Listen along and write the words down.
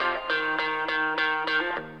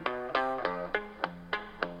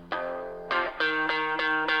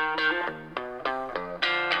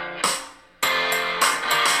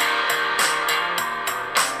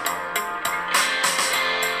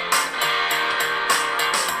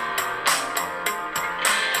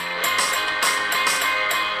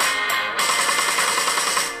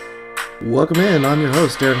Welcome in. I'm your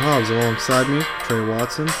host, Darryn alongside me, Trey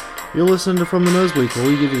Watson. You're listening to From the Nosebleed, where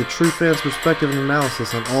we give you the true fans' perspective and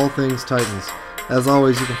analysis on all things Titans. As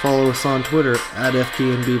always, you can follow us on Twitter at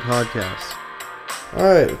FTNB Podcast.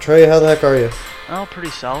 Alright, Trey, how the heck are you? Oh,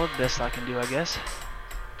 pretty solid. Best I can do, I guess.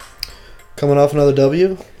 Coming off another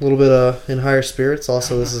W, a little bit in higher spirits.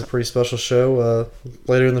 Also, this is a pretty special show.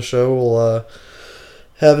 Later in the show, we'll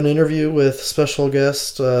have an interview with special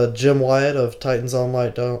guest Jim Wyatt of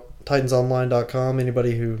TitansOnline.com.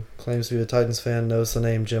 Anybody who claims to be a Titans fan knows the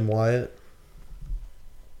name Jim Wyatt.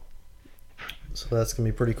 So that's going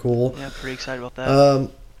to be pretty cool. Yeah, pretty excited about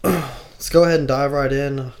that. Let's go ahead and dive right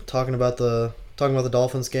in, talking about the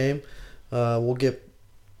Dolphins game. We'll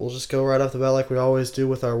just go right off the bat like we always do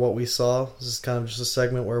with our What We Saw. This is kind of just a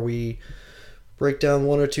segment where we break down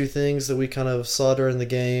one or two things that we kind of saw during the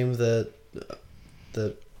game that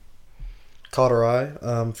caught our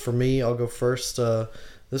eye. For me, I'll go first.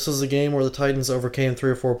 This was a game where the Titans overcame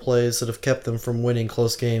 3 or 4 plays that have kept them from winning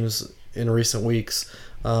close games in recent weeks.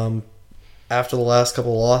 After the last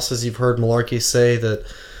couple of losses, you've heard Malarkey say that,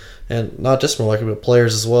 and not just Malarkey, but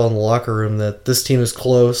players as well in the locker room, that this team is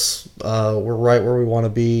close. We're right where we want to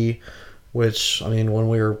be, which, I mean, when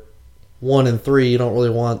we were 1-3, you don't really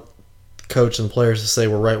want coach and players to say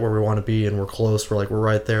we're right where we want to be and we're close. We're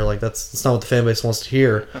right there. That's not what the fan base wants to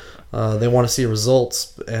hear. They want to see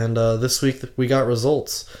results, and this week we got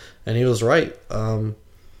results, and he was right.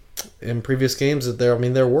 In previous games,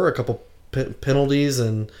 there were a couple penalties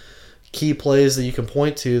and key plays that you can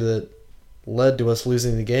point to that led to us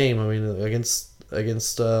losing the game. I mean,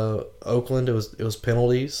 against Oakland, it was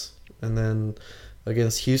penalties, and then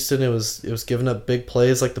against Houston, it was giving up big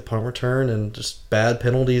plays like the punt return and just bad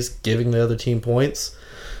penalties, giving the other team points.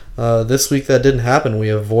 This week that didn't happen. We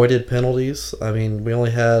avoided penalties. I mean, we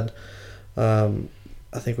only had, I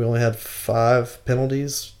think we only had 5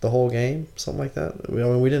 penalties the whole game, something like that.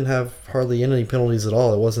 We didn't have hardly any penalties at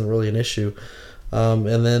all. It wasn't really an issue.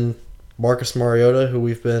 And then Marcus Mariota, who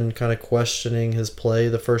we've been kind of questioning his play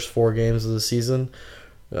the first 4 games of the season,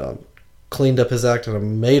 cleaned up his act in a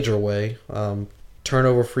major way.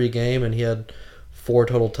 Turnover-free game, and he had 4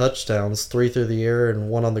 total touchdowns, 3 through the air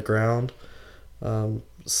and 1 on the ground.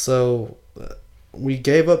 So we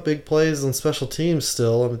gave up big plays on special teams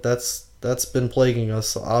still. I mean, that's been plaguing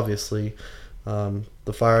us, obviously.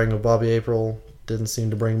 The firing of Bobby April didn't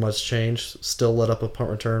seem to bring much change. Still let up a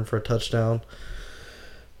punt return for a touchdown.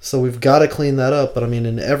 So we've got to clean that up. But, I mean,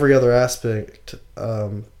 in every other aspect,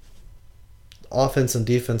 offense and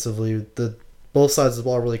defensively, both sides of the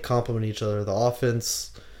ball really complement each other. The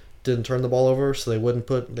offense didn't turn the ball over, so they weren't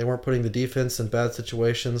putting the defense in bad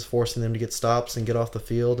situations, forcing them to get stops and get off the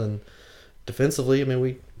field. And defensively, I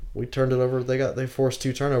mean, we turned it over. They forced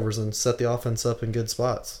 2 turnovers and set the offense up in good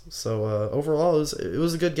spots. So overall, it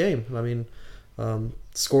was a good game. I mean,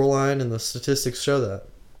 scoreline and the statistics show that.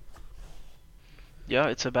 Yeah,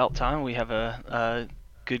 it's about time we have a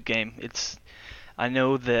good game. I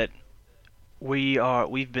know that we've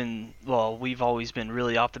always been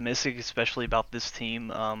really optimistic, especially about this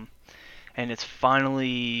team, and it's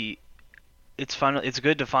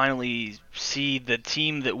good to finally see the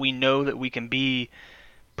team that we know that we can be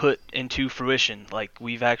put into fruition. Like,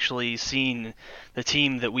 we've actually seen the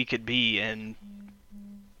team that we could be, and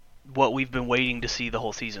what we've been waiting to see the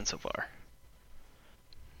whole season so far.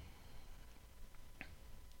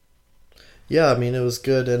 Yeah, I mean, it was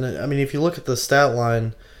good, and I mean, if you look at the stat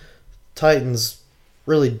line, Titans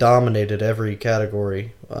really dominated every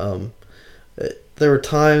category. There were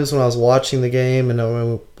times when I was watching the game, and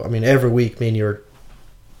I mean, every week me and you were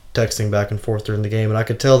texting back and forth during the game, and I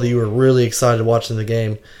could tell that you were really excited watching the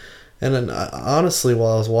game. And then, honestly,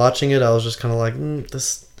 while I was watching it, I was just kind of like,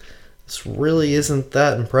 this really isn't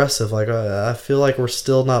that impressive. Like, I feel like we're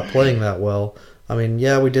still not playing that well. I mean,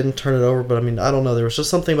 yeah, we didn't turn it over, but I mean, I don't know. There was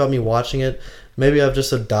just something about me watching it. Maybe I've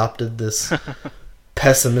just adopted this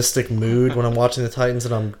pessimistic mood when I'm watching the Titans,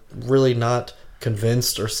 and I'm really not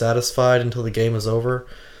convinced or satisfied until the game is over.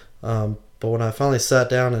 But when I finally sat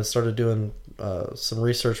down and started doing some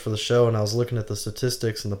research for the show, and I was looking at the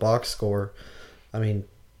statistics and the box score, I mean,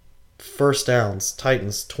 first downs,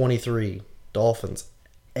 Titans 23, Dolphins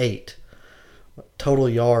 8. Total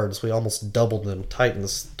yards, we almost doubled them.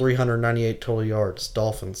 Titans 398 total yards,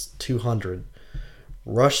 Dolphins 200.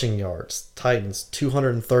 Rushing yards, Titans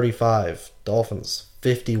 235, Dolphins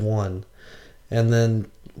 51. And then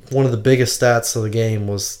one of the biggest stats of the game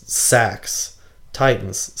was sacks.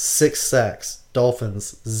 Titans 6 sacks,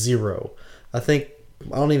 Dolphins 0. I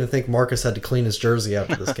don't even think Marcus had to clean his jersey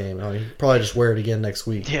after this game. I mean, he'd probably just wear it again next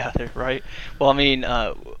week. Yeah, right. Well, I mean,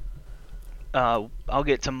 I'll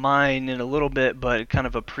get to mine in a little bit, but kind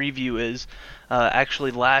of a preview is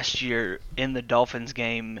actually last year in the Dolphins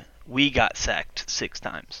game, we got sacked 6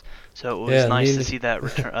 times. So it was nice to see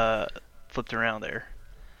that flipped around there.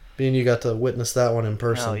 Me and you got to witness that one in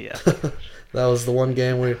person. Oh, yeah. That was the one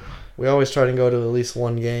game we always try to go to at least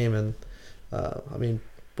one game. And,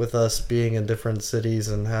 with us being in different cities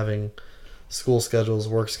and having school schedules,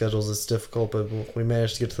 work schedules, it's difficult, but we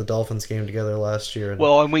managed to get to the Dolphins game together last year.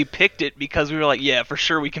 And we picked it because we were like, yeah, for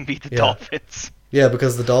sure we can beat the Dolphins. Yeah,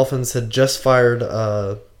 because the Dolphins had just fired,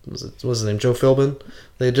 what was his name, Joe Philbin?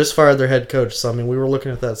 They had just fired their head coach, so we were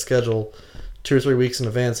looking at that schedule 2 or 3 weeks in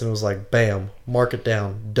advance, and it was like, bam, mark it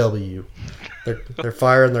down, W. They're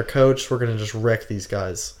firing their coach, we're going to just wreck these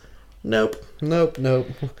guys. Nope.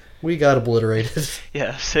 We got obliterated.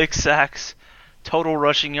 Yeah, 6 sacks. Total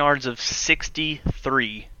rushing yards of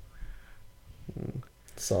 63.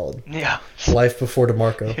 Solid. Yeah. Life before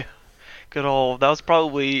DeMarco. Yeah. Good old. That was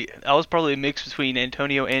probably a mix between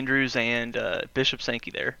Antonio Andrews and Bishop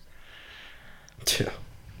Sankey there. Yeah.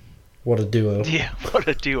 What a duo. Yeah, what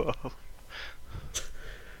a duo.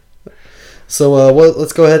 So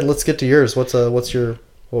let's go ahead and let's get to yours. What's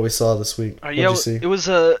what we saw this week? What did you see? It was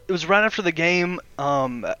right after the game.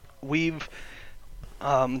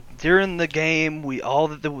 During the game, we all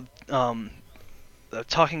that the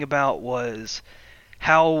talking about was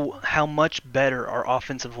how much better our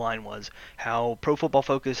offensive line was. How Pro Football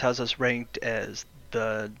Focus has us ranked as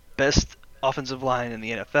the best offensive line in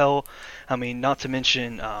the NFL. Not to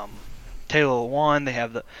mention Taylor Lewan. They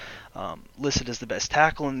have the listed as the best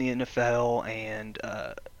tackle in the NFL, and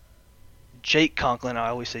Jake Conklin. I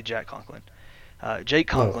always say Jack Conklin. Jake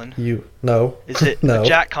Conklin. No. Is it no.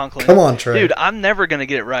 Jack Conklin? Come on, Trey. Dude, I'm never gonna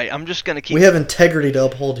get it right. I'm just gonna keep. We have integrity to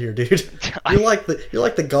uphold here, dude. You're like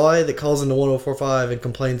the guy that calls into 104.5 and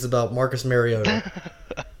complains about Marcus Mariota.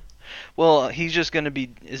 Well, he's just gonna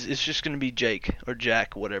be. It's just gonna be Jake or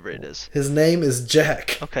Jack, whatever it is. His name is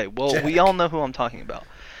Jack. Okay. Well, Jack. We all know who I'm talking about.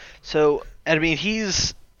 So,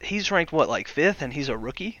 he's ranked like 5th, and he's a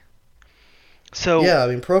rookie. So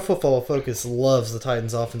yeah, Pro Football Focus loves the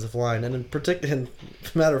Titans' offensive line, and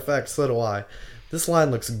matter of fact, so do I. This line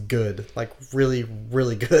looks good, like really,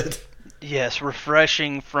 really good. Yes,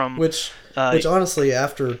 refreshing from which honestly,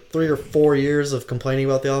 after 3 or 4 years of complaining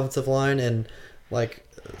about the offensive line and like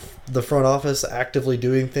the front office actively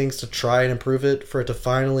doing things to try and improve it, for it to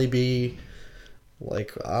finally be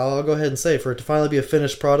I'll go ahead and say, for it to finally be a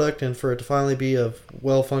finished product and for it to finally be a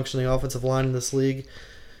well-functioning offensive line in this league.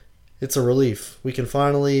 It's a relief. We can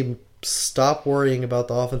finally stop worrying about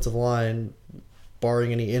the offensive line,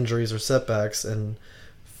 barring any injuries or setbacks, and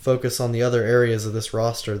focus on the other areas of this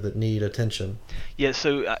roster that need attention. Yeah,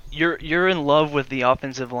 so you're in love with the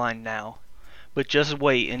offensive line now, but just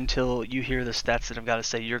wait until you hear the stats that I've got to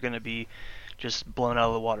say. You're going to be just blown out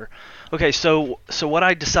of the water. Okay, so what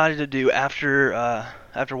I decided to do after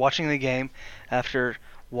watching the game, after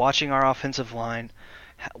watching our offensive line,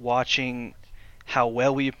 watching how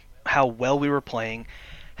well we were playing,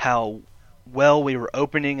 how well we were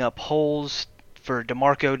opening up holes for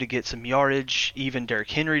DeMarco to get some yardage, even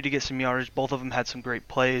Derrick Henry to get some yardage. Both of them had some great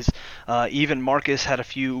plays. Even Marcus had a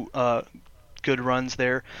few good runs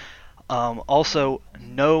there. Also,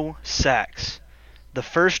 no sacks. The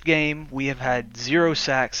first game, we have had 0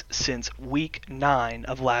 sacks since week 9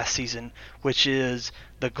 of last season, which is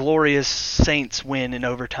the glorious Saints win in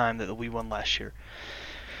overtime that we won last year,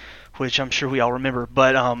 which I'm sure we all remember.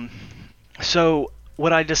 But so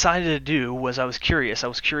what I decided to do was I was curious. I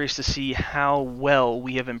was curious to see how well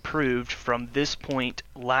we have improved from this point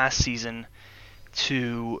last season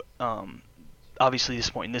to obviously this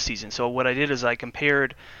point in this season. So what I did is I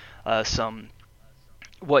compared some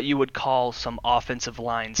what you would call some offensive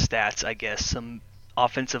line stats, I guess, some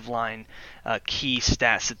offensive line key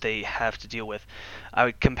stats that they have to deal with. I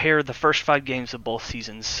would compare the first 5 games of both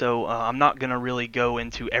seasons, so I'm not going to really go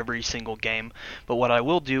into every single game, but what I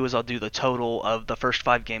will do is I'll do the total of the first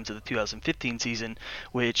 5 games of the 2015 season,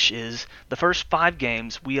 which is the first 5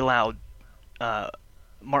 games we allowed our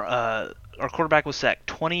quarterback was sacked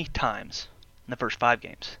 20 times in the first 5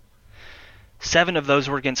 games. 7 of those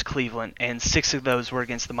were against Cleveland, and 6 of those were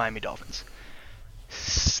against the Miami Dolphins.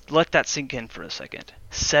 Let that sink in for a second.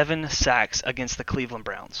 7 sacks against the Cleveland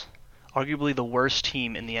Browns, arguably the worst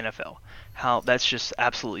team in the NFL. That's just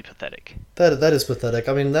absolutely pathetic. That is pathetic.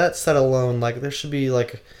 That stat alone, there should be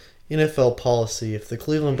NFL policy. If the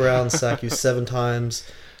Cleveland Browns sack you 7 times,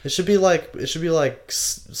 it should be like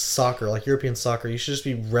soccer, like European soccer. You should just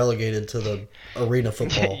be relegated to the arena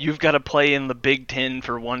football. You've got to play in the Big Ten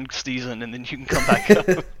for 1 season, and then you can come back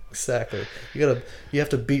up. Exactly. You have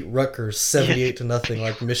to beat Rutgers 78-0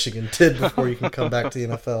 like Michigan did before you can come back to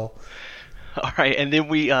the NFL. All right, and then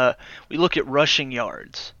we look at rushing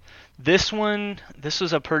yards. This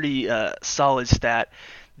was a pretty solid stat.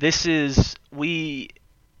 This is we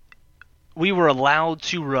were allowed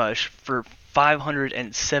to rush for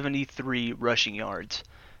 573 rushing yards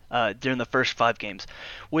during the first 5 games,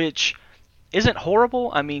 which isn't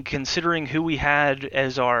horrible. I mean, considering who we had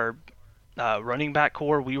as our running back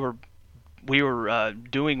core, we were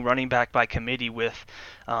doing running back by committee with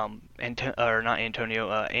Andrews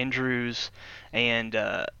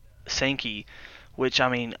and Sankey, which, I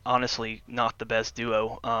mean, honestly, not the best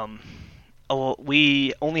duo.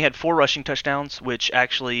 We only had 4 rushing touchdowns, which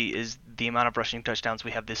actually is the amount of rushing touchdowns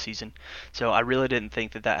we have this season. So I really didn't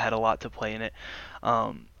think that had a lot to play in it.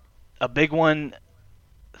 A big one,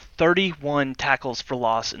 31 tackles for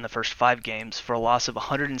loss in the first 5 games for a loss of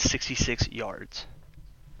 166 yards.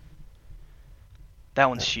 That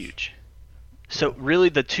one's huge. So really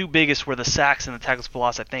the two biggest were the sacks and the tackles for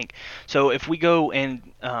loss, I think. So if we go and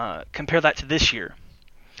compare that to this year,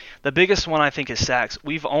 the biggest one I think is sacks.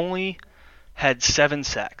 We've only had 7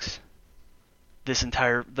 sacks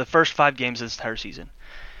the first 5 games of this entire season.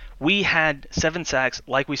 We had 7 sacks,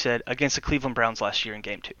 like we said, against the Cleveland Browns last year in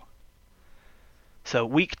Game 2. So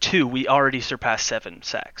week 2, we already surpassed 7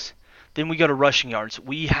 sacks. Then we go to rushing yards.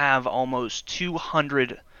 We have almost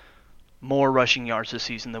 200 more rushing yards this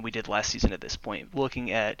season than we did last season at this point,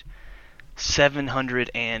 looking at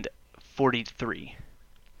 743,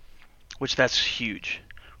 which that's huge,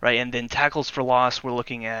 right? And then tackles for loss, we're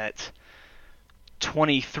looking at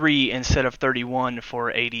 23 instead of 31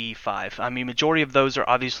 for 85. I mean, majority of those are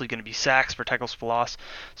obviously going to be sacks for tackles for loss,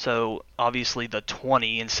 so obviously the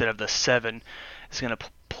 20 instead of the 7 is going to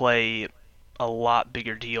play a lot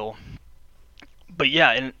bigger deal. But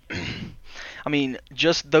yeah, and I mean,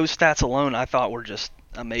 just those stats alone, I thought were just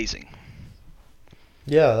amazing.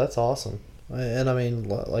 Yeah, that's awesome. And I mean,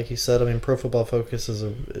 like you said, I mean, Pro Football Focus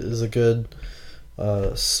is a good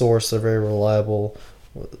source. They're very reliable.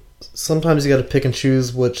 Sometimes you got to pick and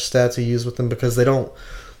choose which stats you use with them because they don't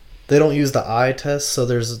use the eye test. So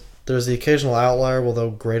there's the occasional outlier where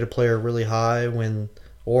they'll grade a player really high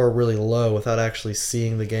or really low without actually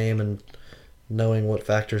seeing the game and knowing what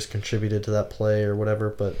factors contributed to that play or whatever.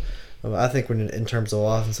 But I think in terms of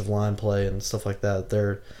offensive line play and stuff like that,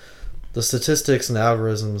 the statistics and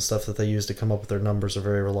algorithms and stuff that they use to come up with their numbers are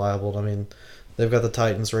very reliable. I mean, they've got the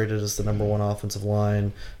Titans rated as the number 1 offensive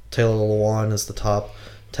line. Taylor Lewan is the top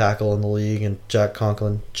tackle in the league, and Jack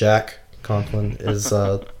Conklin is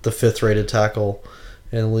the 5th rated tackle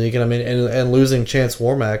in the league. And I mean, and losing Chance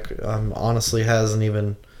Warmack honestly hasn't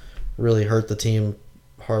even really hurt the team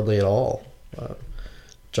hardly at all.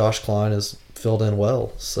 Josh Klein has filled in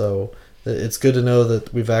well, so it's good to know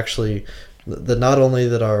that we've actually that not only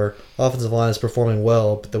that our offensive line is performing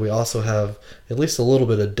well, but that we also have at least a little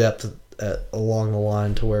bit of depth along the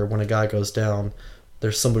line to where when a guy goes down,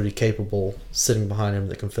 there's somebody capable sitting behind him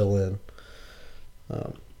that can fill in.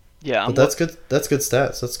 Yeah, but that's good. That's good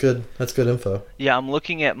stats. That's good. That's good info. Yeah, I'm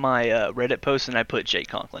looking at my Reddit post, and I put Jake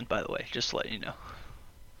Conklin, by the way, just to let you know.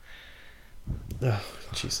 Oh,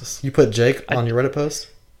 Jesus. You put Jake on your Reddit post?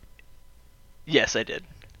 Yes, I did.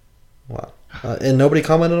 Wow. And nobody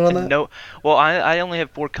commented on that? No. Well, I only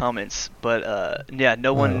have 4 comments, but yeah,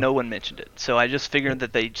 no one mentioned it. So I just figured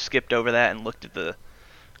that they skipped over that and looked at the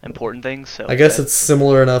important things. So I guess it's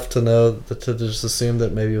similar enough to know to just assume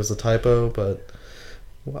that maybe it was a typo, but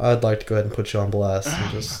I'd like to go ahead and put you on blast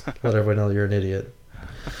and just let everybody know you're an idiot.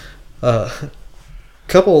 I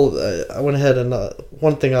went ahead and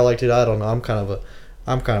one thing I like to do, I don't know, I'm kind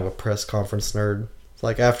of a press conference nerd.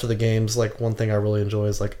 Like after the games, like one thing I really enjoy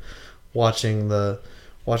is like watching the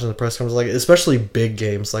press conference, like especially big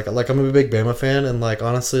games. Like I'm a big Bama fan, and like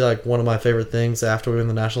honestly, like one of my favorite things after we win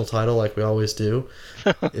the national title, like we always do,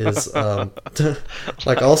 is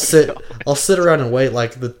like I'll sit around and wait.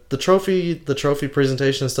 Like the trophy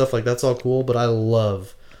presentation and stuff, like that's all cool, but I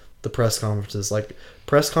love the press conferences. Like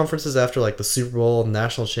press conferences after like the Super Bowl and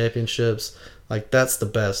national championships, like that's the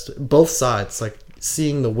best. Both sides, like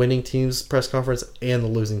seeing the winning teams press conference and the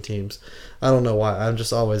losing teams. I don't know why. I've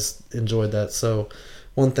just always enjoyed that. So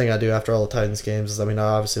one thing I do after all the Titans games is, I mean, I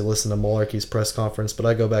obviously listen to Mularkey's press conference, but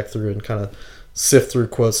I go back through and kind of sift through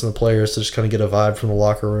quotes from the players to just kind of get a vibe from the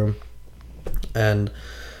locker room. And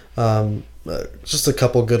just a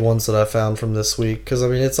couple good ones that I found from this week, because I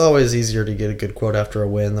mean, it's always easier to get a good quote after a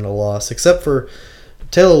win than a loss, except for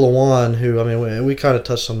Taylor Lewan, who, I mean, we kind of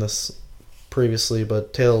touched on this previously,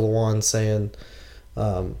 but Taylor Lewan saying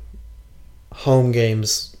home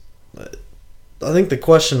games, I think the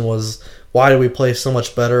question was why do we play so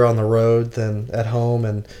much better on the road than at home?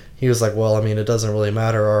 And he was like, well, I mean, it doesn't really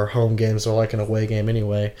matter. Our home games are like an away game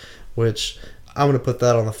anyway, which I'm going to put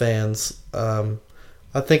that on the fans.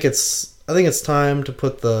 I think it's time to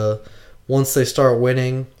put the once they start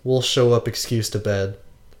winning, we'll show up excuse to bed.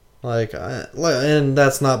 And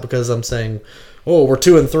that's not because I'm saying, oh, we're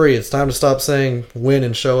 2-3. It's time to stop saying win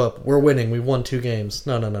and show up. We're winning. We've won 2 games.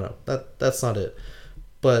 No. That's not it.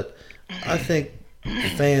 But I think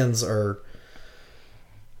fans are.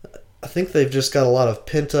 I think they've just got a lot of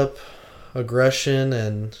pent up aggression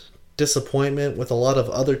and disappointment with a lot of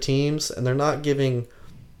other teams, and they're not giving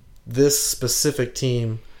this specific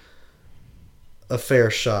team a fair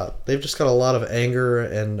shot. They've just got a lot of anger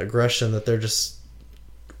and aggression that they're just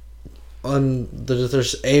they're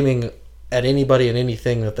just aiming at anybody and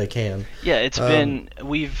anything that they can. Yeah, it's been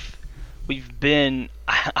we've been,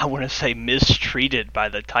 I want to say, mistreated by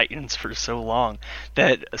the Titans for so long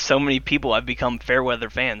that so many people have become fair weather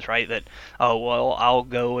fans, right? That, oh, well, I'll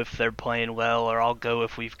go if they're playing well, or I'll go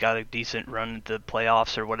if we've got a decent run at the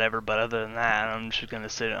playoffs or whatever, but other than that, I'm just going to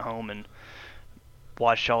sit at home and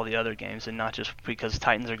watch all the other games, and not just because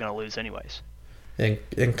Titans are going to lose anyways. And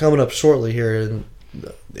coming up shortly here in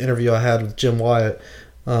the interview I had with Jim Wyatt,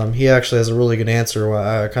 he actually has a really good answer.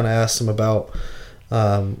 I kind of asked him about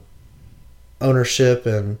ownership,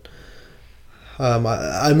 and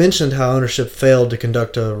I mentioned how ownership failed to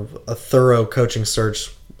conduct a thorough coaching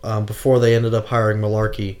search before they ended up hiring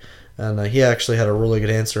Malarkey, and he actually had a really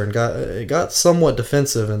good answer and got somewhat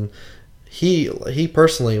defensive, and he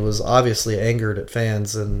personally was obviously angered at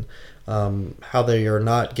fans and how they are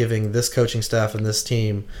not giving this coaching staff and this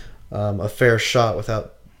team a fair shot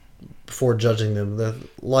before judging them.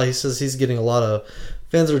 He says he's getting a lot of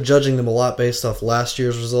fans are judging them a lot based off last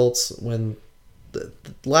year's results, when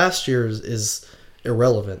last year is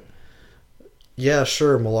irrelevant. Yeah,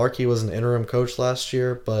 sure, Malarkey was an interim coach last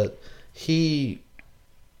year, but he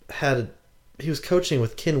was coaching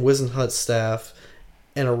with Ken Wisenhut's staff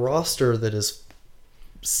and a roster that is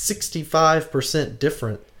 65%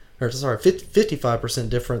 different, 55%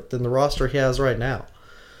 different than the roster he has right now.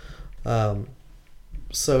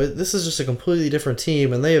 So this is just a completely different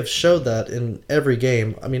team, and they have showed that in every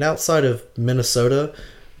game. I mean, outside of Minnesota,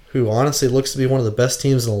 who honestly looks to be one of the best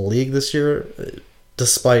teams in the league this year,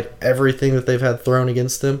 despite everything that they've had thrown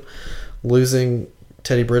against them, losing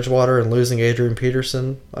Teddy Bridgewater and losing Adrian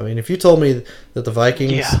Peterson. I mean, if you told me that the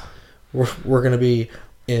Vikings were going to be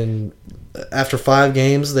after 5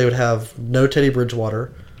 games, they would have no Teddy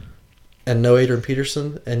Bridgewater and no Adrian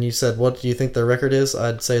Peterson, and you said, what do you think their record is?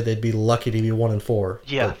 I'd say they'd be lucky to be 1-4.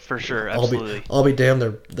 Yeah, but for sure, absolutely. I'll be damned.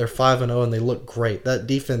 They're 5-0 and they look great. That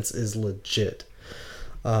defense is legit.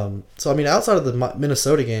 So I mean, outside of the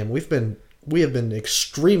Minnesota game, we have been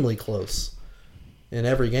extremely close in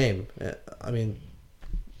every game. I mean,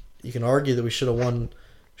 you can argue that we should have won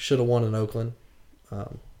in Oakland.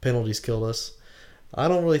 Penalties killed us. I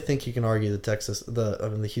don't really think you can argue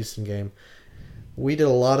the Houston game. We did a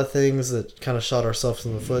lot of things that kind of shot ourselves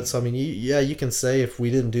in the foot. So I mean, you can say if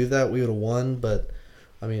we didn't do that, we would have won. But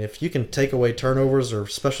I mean, if you can take away turnovers or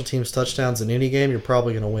special teams touchdowns in any game, you're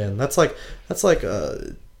probably going to win. That's like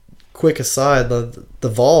a quick aside. The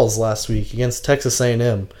Vols last week against Texas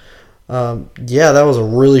A&M. That was a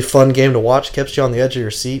really fun game to watch. Kept you on the edge of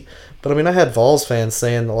your seat. But I mean, I had Vols fans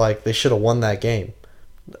saying like they should have won that game.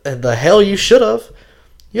 And the hell you should have.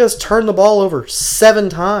 You guys turned the ball over 7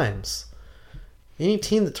 times. Any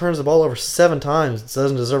team that turns the ball over 7 times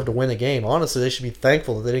doesn't deserve to win a game. Honestly, they should be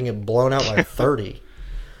thankful that they didn't get blown out by 30.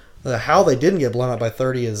 How they didn't get blown out by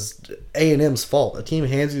 30 is A&M's fault. A team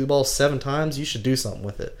hands you the ball 7 times, you should do something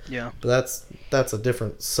with it. Yeah. But that's a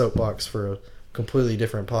different soapbox for a completely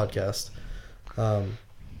different podcast. But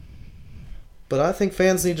I think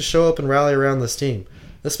fans need to show up and rally around this team,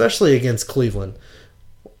 especially against Cleveland.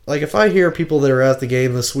 Like, if I hear people that are at the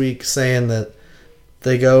game this week saying that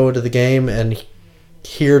they go to the game and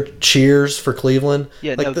hear cheers for Cleveland.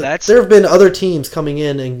 Yeah, like there have been other teams coming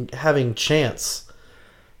in and having chants.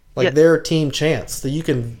 Their team chants that you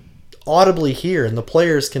can audibly hear and the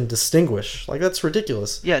players can distinguish. Like, that's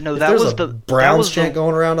ridiculous. Yeah, no, if that there's was a Browns chant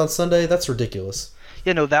going around on Sunday, that's ridiculous.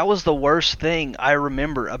 Yeah, no, that was the worst thing I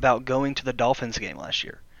remember about going to the Dolphins game last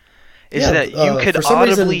year. That you could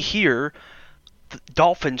audibly hear the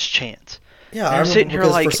Dolphins chant. Yeah, I'm sitting here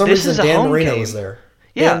like, for some reason Dan Marino was there.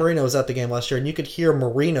 Yeah. Dan Marino was at the game last year, and you could hear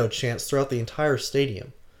Marino chants throughout the entire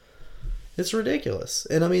stadium. It's ridiculous.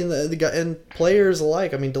 And I mean, the guy and players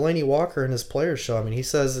alike. I mean, Delaney Walker and his players show. I mean, he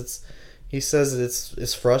says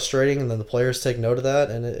it's frustrating, and then the players take note of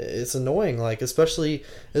that, and it's annoying. Like, especially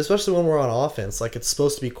when we're on offense. Like, it's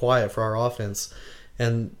supposed to be quiet for our offense,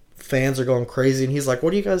 and fans are going crazy, and he's like,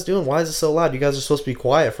 what are you guys doing? Why is it so loud? You guys are supposed to be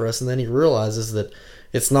quiet for us. And then he realizes that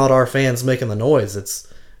it's not our fans making the noise.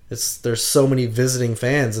 There's so many visiting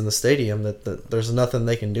fans in the stadium that there's nothing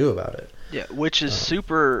they can do about it. Yeah, which is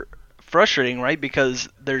super frustrating, right? Because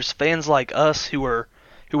there's fans like us who are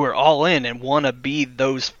all in and want to be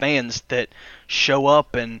those fans that show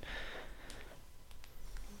up and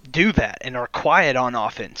do that and are quiet on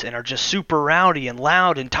offense and are just super rowdy and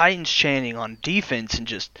loud and Titans chanting on defense and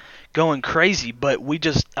just going crazy. But we're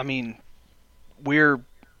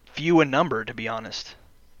few in number, to be honest.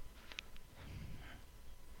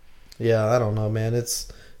 Yeah, I don't know, man.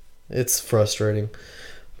 It's frustrating.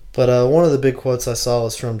 But one of the big quotes I saw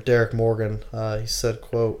was from Derek Morgan. He said,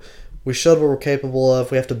 quote, "We showed what we're capable of.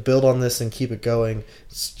 We have to build on this and keep it going.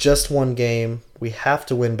 It's just one game. We have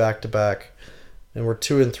to win back-to-back. And we're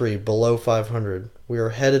 2-3, below 500. We are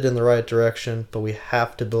headed in the right direction, but we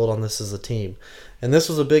have to build on this as a team." And this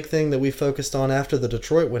was a big thing that we focused on after the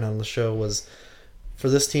Detroit win on the show, was for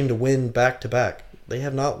this team to win back-to-back. They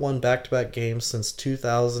have not won back-to-back games since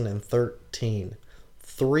 2013.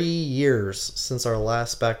 3 years since our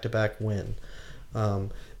last back-to-back win. But,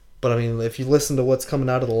 if you listen to what's coming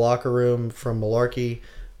out of the locker room from Malarkey,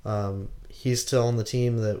 he's telling the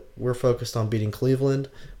team that we're focused on beating Cleveland.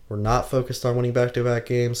 We're not focused on winning back-to-back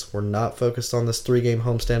games. We're not focused on this 3-game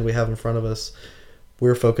homestand we have in front of us.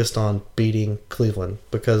 We're focused on beating Cleveland,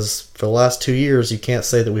 because for the last 2 years, you can't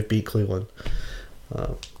say that we've beat Cleveland.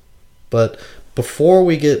 But before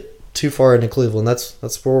we get too far into Cleveland,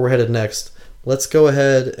 that's where we're headed next. Let's go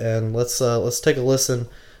ahead and let's take a listen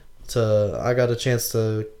to. I got a chance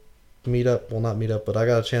to I got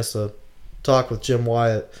a chance to talk with Jim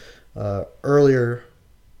Wyatt earlier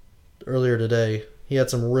today. He had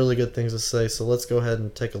some really good things to say, so let's go ahead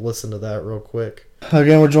and take a listen to that real quick.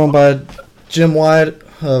 Again, we're joined by Jim Wyatt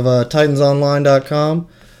of TitansOnline.com.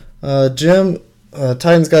 Jim,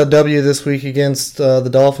 Titans got a W this week against the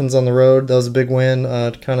Dolphins on the road. That was a big win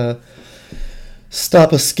to kind of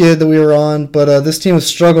stop a skid that we were on. But this team has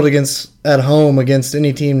struggled at home against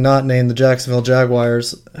any team not named the Jacksonville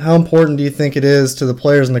Jaguars. How important do you think it is to the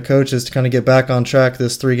players and the coaches to kind of get back on track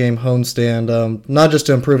this 3-game homestand, not just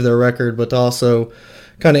to improve their record, but to also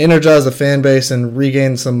kind of energize the fan base and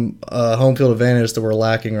regain some home field advantage that we're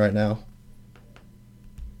lacking right now?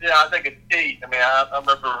 Yeah, I think it's key. I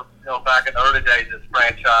remember, back in the early days of this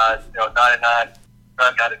franchise, 99,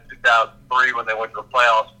 got in 2003 when they went to the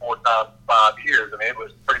playoffs 4 times in 5 years. It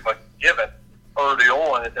was pretty much given early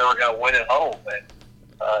on that they were going to win at home.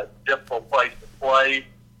 And difficult place to play.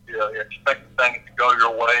 You expect things to go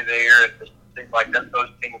your way there. It just seems like that those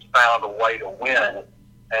teams found a way to win.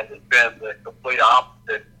 And it's been the complete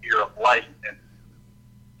opposite here of late. And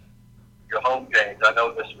your home games, I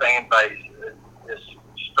know this fan base is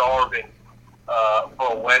starving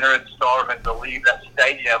for a winner and starving to leave that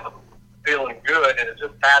stadium feeling good, and it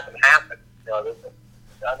just hasn't happened.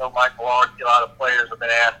 I know Michael Archie, a lot of players have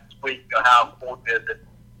been asked this week how important is it,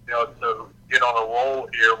 to get on a roll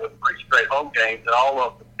here with 3 straight home games, and all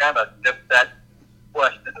of them kind of nipped that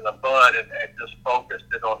question in the bud and just focused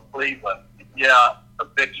it on Cleveland. Yeah, a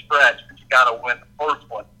big stretch, but you got to win the first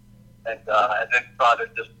one, and then try to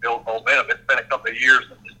just build momentum. It's been a couple of years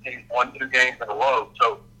since this team's won 2 games in a row,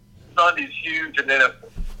 so Sunday's huge, and then if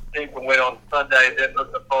the team can win on Sunday, then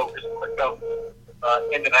the focus will go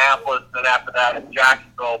Indianapolis, and then after that in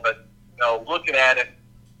Jacksonville. But looking at it,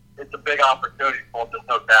 it's a big opportunity for them, there's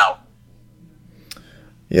no doubt.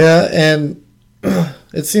 Yeah, and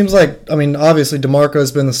it seems like, obviously DeMarco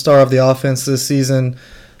has been the star of the offense this season,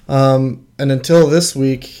 and until this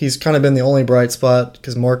week, he's kind of been the only bright spot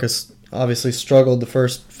because Marcus obviously struggled the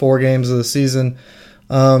first 4 games of the season.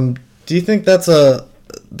 Do you think that's a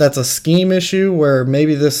scheme issue where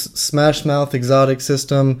maybe this smash mouth exotic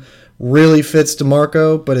system really fits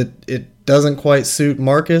DeMarco, but it doesn't quite suit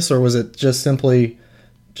Marcus, or was it just simply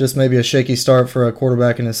maybe a shaky start for a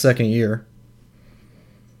quarterback in his second year?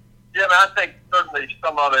 Yeah, I think certainly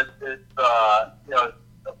some of it is,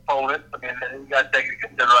 opponents. You got to take into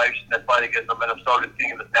consideration that played against a Minnesota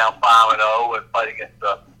team that's now 5-0 and played against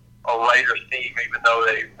a Raiders team, even though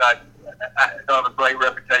they don't have a great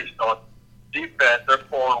reputation on defense. They're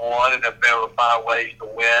 4-1 and have been able to find ways to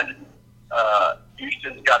win.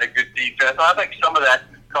 Houston's got a good defense. I think some of that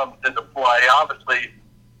comes into play. Obviously,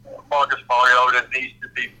 Marcus Mariota needs to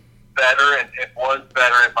be better and was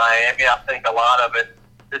better in Miami. I think a lot of it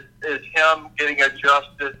is him getting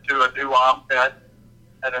adjusted to a new offense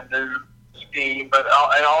and a new scheme,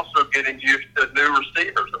 and also getting used to new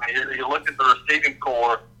receivers. You look at the receiving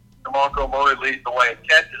core, DeMarco Murray leads the way in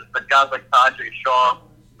catches, but guys like Tajay Sharp,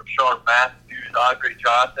 Matthews, Andre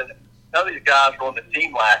Johnson, none of these guys were on the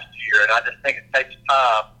team last year, and I just think it takes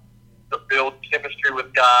time to build chemistry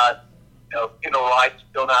with guys. Wright's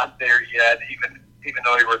still not there yet, even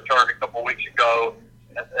though he returned a couple of weeks ago.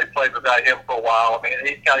 And they played without him for a while. I mean,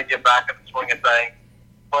 he's got to get back in the swing of things.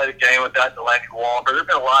 Play the game without Delaney Walker. There's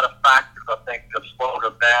been a lot of factors, I think, that have slowed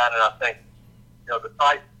him down, and I think the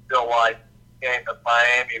Titans feel like the game at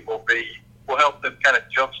Miami will help them kind of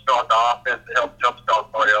jumpstart the offense and help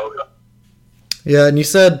jumpstart Mariota. Yeah, and you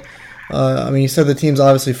said the team's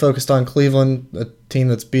obviously focused on Cleveland, a team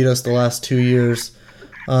that's beat us the last 2 years.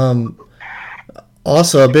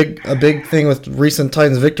 Also, a big thing with recent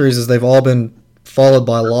Titans victories is they've all been followed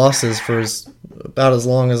by losses for about as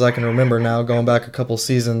long as I can remember now, going back a couple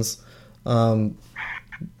seasons. How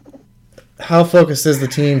focused is the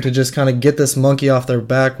team to just kind of get this monkey off their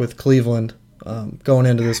back with Cleveland going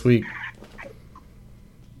into this week?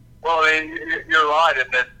 Well, I mean, you're right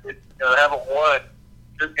in that they haven't won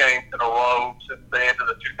 2 games in a row since the end of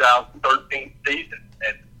the 2013 season,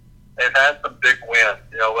 and they've had some big wins.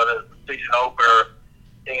 Whether it's the season opener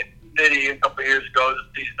in City a couple of years ago, the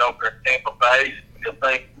season opener in Tampa Bay. You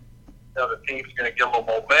think the team's going to get a little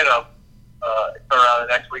momentum, turn around the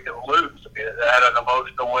next week and lose. I mean, they had an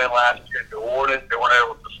emotional win last year in New Orleans. They weren't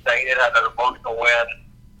able to sustain it. Had an emotional win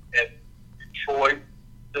in Detroit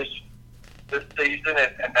this season,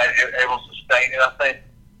 and they were able to sustain it. I think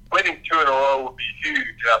winning 2 in a row would be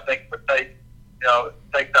huge. And I think it would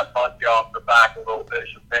take that monkey off the back a little bit,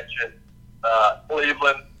 as you mentioned.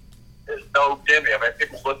 Cleveland is no gimme. I mean,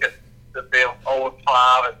 people look at the being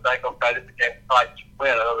 0-5 and think, okay, this is a game the Titans should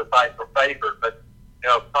win. I know the Titans are favored, but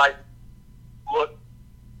Titans looked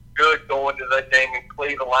good going to that game in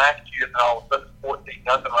Cleveland last year, and all of a sudden 14-0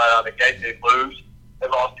 right out of the gate. They lose. They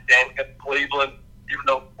lost the game against Cleveland, even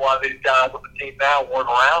though a lot of these guys on the team now weren't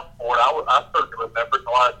around for it. I certainly remember, and a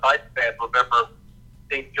lot of Titans fans remember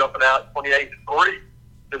the team jumping out 28-3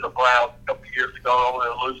 to the Browns a couple of years ago,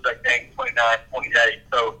 and lose that game 29-28.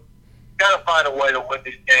 So you got to find a way to win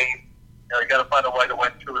these games. You got to find a way to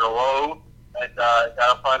win 2 in a row, and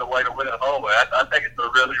got to find a way to win at home. I think it's a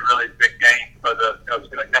really, really big game for it's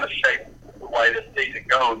going to kind of shape the way this season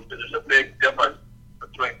goes. Because there's a big difference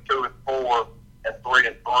between 2 and 4 and 3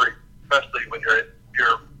 and 3, especially when you're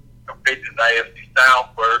competing in the AFC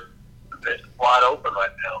South, where the division's wide open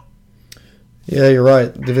right now. Yeah, you're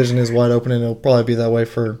right. The division is wide open, and it'll probably be that way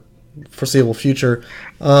for foreseeable future.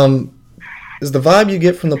 Is the vibe you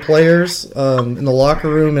get from the players in the locker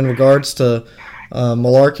room in regards to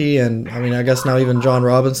Malarkey and, I guess now even John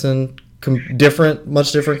Robinson,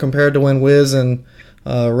 much different compared to when Wiz and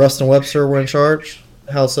Rustin Webster were in charge?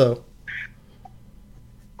 How so?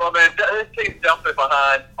 Well, man, this team's definitely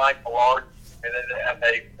behind Mike Malarkey, and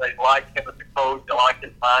they like him as a coach. They like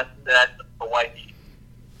his mindset, the way he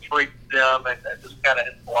treats them, and just kind of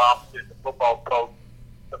his philosophy as a football coach,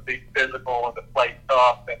 to be physical and to play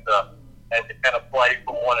tough and to kind of play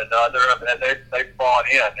for one another. And they bought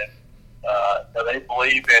in, and they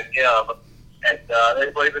believe in him, and they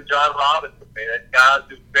believe in John Robinson. I mean, guys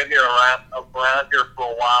who've been here around here for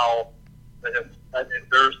a while that have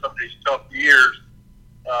endured some of these tough years.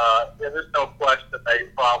 There's no question they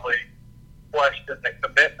probably question the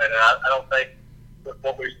commitment. And I don't think with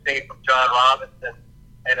what we've seen from John Robinson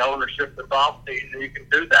and ownership this offseason, you can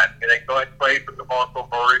do that. They go ahead and trade for DeMarco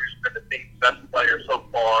Murray, who's been the team's best player so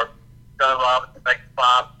far. John Robinson makes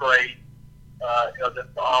 5 trades,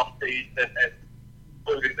 this offseason, and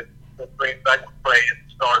including the Green Bay trade at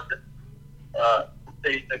the start of the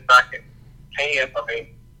season back in camp.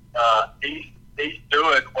 He's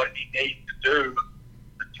doing what he needs to do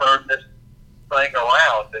to turn this thing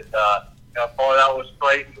around. And part of that was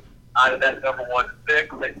trading out of that number 1 pick.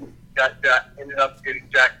 They ended up getting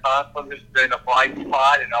Jack Conklin, who's been a bright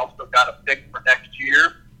spot, and also got a pick for next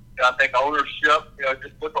year. I think ownership,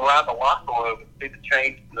 just look around the locker room and see the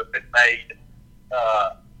changes that have been made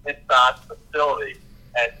inside the facility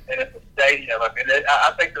and at the stadium.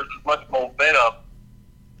 I think there's as much momentum,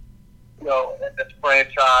 in this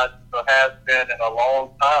franchise there has been in a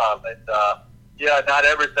long time. And not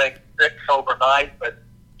everything fixed overnight, but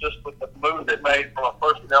just with the move they made from a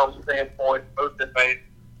personnel standpoint, the move they made in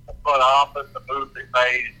the front office, the move they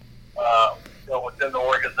made, within the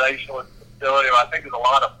organization, with the facility, I think there's a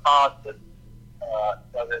lot of positives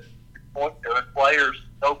that point to it. Players,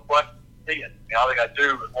 no question, see it. All they got to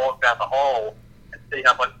do is walk down the hall and see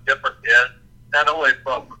how much difference it is, not only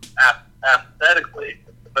from aesthetically,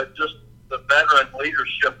 but just the veteran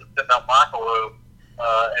leadership that's in that locker room,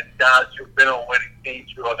 and guys who've been on winning teams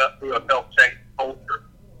who have helped change the culture.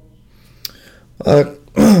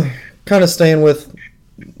 Kind of staying with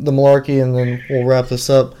the Malarkey, and then we'll wrap this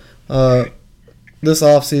up. this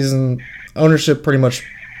offseason, ownership pretty much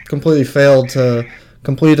completely failed to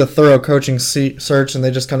complete a thorough coaching search, and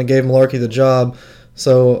they just kind of gave Mularkey the job.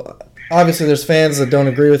 So obviously there's fans that don't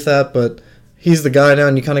agree with that, but he's the guy now,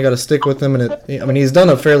 and you kind of got to stick with him. And he's done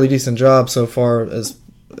a fairly decent job so far, is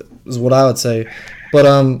what I would say.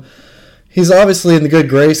 But he's obviously in the good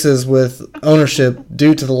graces with ownership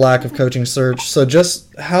due to the lack of coaching search. So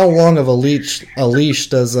just how long of a leash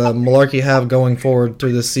does Mularkey have going forward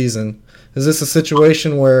through this season? Is this a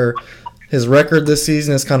situation where his record this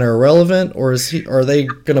season is kind of irrelevant, or are they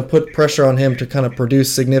going to put pressure on him to kind of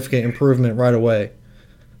produce significant improvement right away?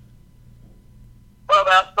 Well,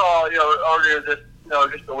 I saw, earlier this,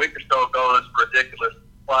 just a week or so ago, this ridiculous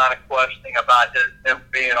line of questioning about him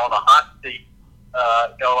being on the hot seat,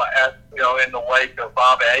 in the wake of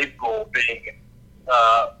Bobby April being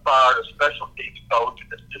fired as special teams coach.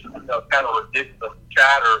 And it's just, kind of ridiculous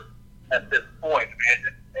chatter at this point.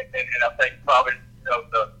 And I think probably,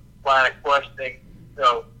 the line of questioning,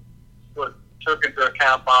 took into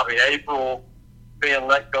account Bobby April being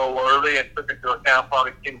let go early, and took into account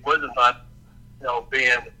probably King Wisenhunt,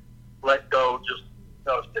 being let go just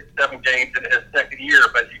 6-7 games into his second year.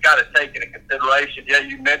 But you got to take into consideration. Yeah,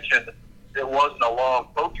 you mentioned it wasn't a long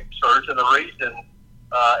coaching search, and the reason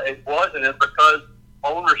it wasn't is because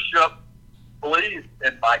ownership believes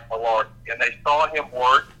in Mike Mularkey, and they saw him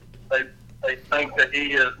work. They think that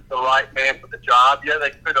he is the right man for the job. Yeah, they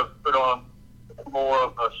could have put on more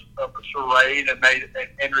of a charade and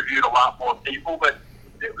interviewed a lot more people, but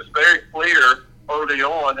it was very clear early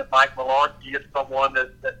on that Mike Mularkey is someone that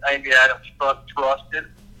Amy Adams trusted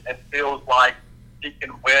and feels like he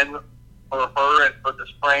can win for her and for this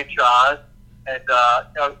franchise. And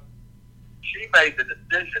she made the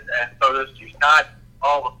decision, and so she's not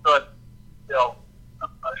all of a sudden,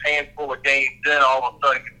 a handful of games in, all of a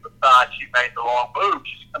sudden decide she made the wrong move.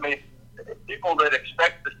 People that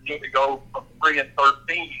expect this team to go from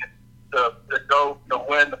 3-13 to go to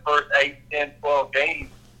win the first 8, 10, 12 games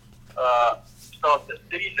start the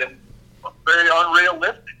season was very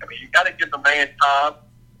unrealistic. You got to give the man time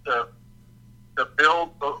to build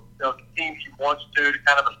the team he wants to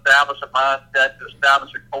kind of establish a mindset, to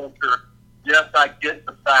establish a culture. Yes, I get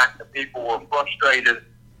the fact that people were frustrated,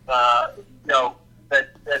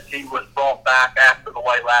 that he was brought back after the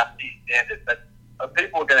way last season ended. But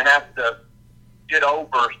people are going to have to get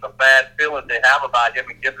over some bad feelings they have about him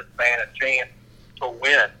and give this man a chance to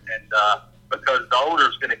win. And because the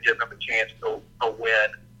owner's going to give him a chance to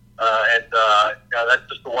win. That's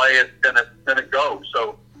just the way it's going to go.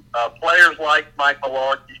 So players like Mike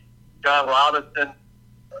Mularkey, John Robinson,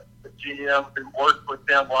 the GM who worked with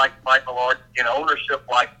them like Mike Mularkey, and ownership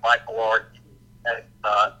like Mike Mularkey, and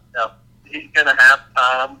he's going to have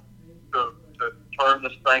time to turn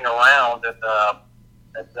this thing around, and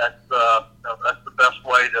that's the best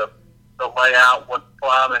way to lay out what the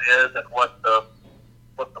climate is and what the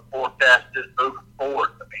forecast is moving forward.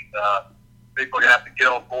 People are going to have to get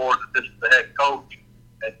on board that this is the head coach,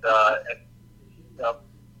 and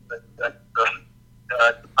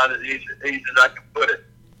that's about as easy as I can put it.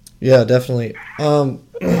 Yeah, definitely.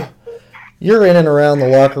 You're in and around the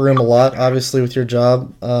locker room a lot, obviously, with your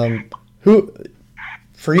job.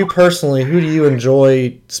 For you personally, who do you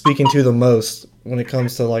enjoy speaking to the most when it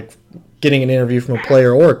comes to getting an interview from a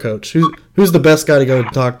player or a coach? Who's the best guy to go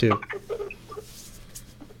talk to?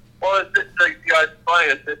 Well, it's funny.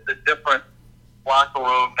 It's a different locker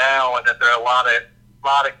room now, and that there are a lot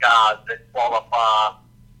of guys that qualify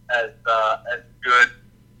as good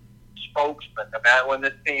spokesmen. When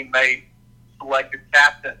this team made selected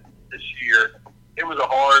captains this year, it was a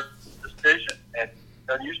hard decision, and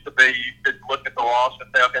it used to be you could look at the roster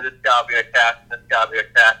and say, okay, this got to be a captain, this got to be a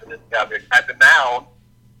captain, this got to be a captain. Now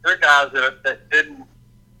there are guys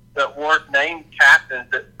that weren't named captains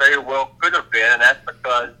that very well could have been, and that's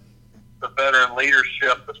because the veteran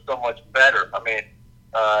leadership is so much better.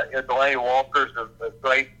 Delaney Walker's a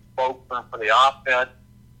great spokesman for the offense,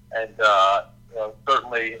 and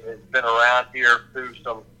certainly has been around here through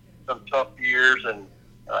some tough years, and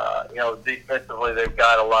defensively they've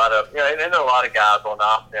got a lot of, and there are a lot of guys on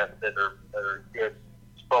offense that are good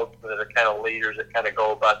spokesmen, that are kind of leaders that kind of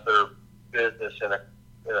go about their business in a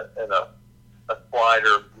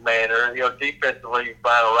quieter manner. Defensively,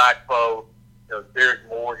 Brian Rackpo, Derek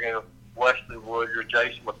Morgan, Wesley Woodard,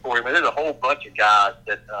 Jason McCoy. There's a whole bunch of guys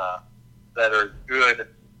that are good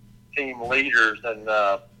team leaders, and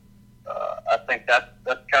I think that's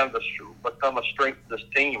kind of become a strength of this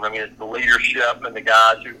team. It's the leadership and the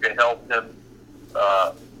guys who can help them,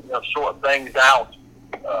 sort things out.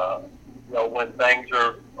 When things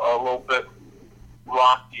are a little bit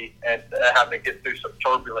rocky and having to get through some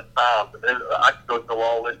turbulent times. And then I could go through a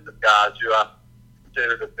long list of guys who I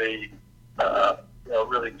consider to be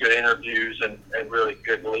really good interviews and really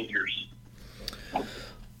good leaders.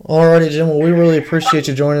 Alrighty, Jim. Well, we really appreciate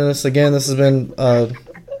you joining us again. This has been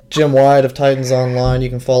Jim Wyatt of Titans Online. You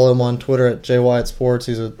can follow him on Twitter at jwyattsports.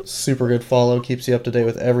 He's a super good follow. Keeps you up to date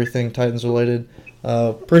with everything Titans related.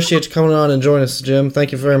 Appreciate you coming on and joining us, Jim.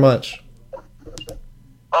 Thank you very much.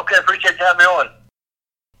 Okay, appreciate you having me on.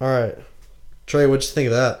 All right, Trey, what'd you think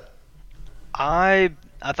of that? I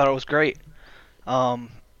thought it was great.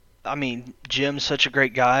 Jim's such a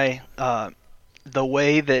great guy. The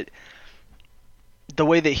way that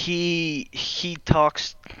he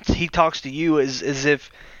talks to you is as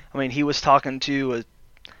if, he was talking to a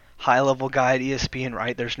high-level guy at ESPN,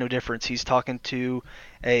 right? There's no difference. He's talking to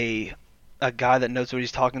a guy that knows what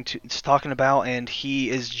he's talking about, and he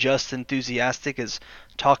is just enthusiastic as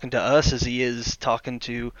talking to us as he is talking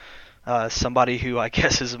to somebody who I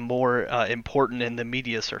guess is more important in the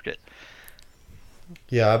media circuit.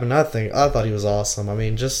 Yeah, I thought he was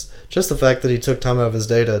awesome. Just the fact that he took time out of his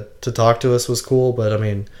day to talk to us was cool. But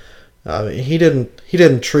he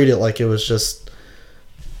didn't treat it like it was just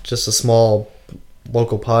a small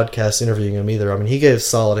local podcast interviewing him either. He gave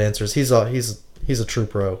solid answers. He's a true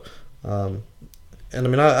pro. I've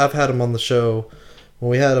had him on the show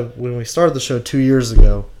when we started the show 2 years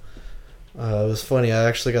ago. It was funny. I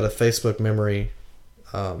actually got a Facebook memory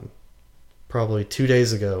probably 2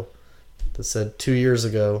 days ago that said 2 years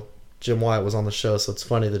ago Jim Wyatt was on the show. So it's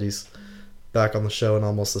funny that he's back on the show in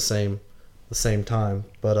almost the same time.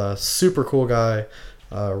 But super cool guy.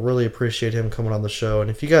 Really appreciate him coming on the show. And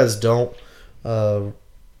if you guys don't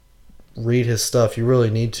read his stuff, you really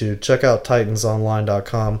need to. Check out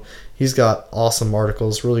titansonline.com. He's got awesome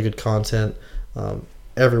articles, really good content.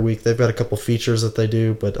 Every week they've got a couple features that they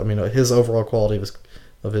do, but his overall quality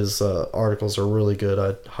of his articles are really good.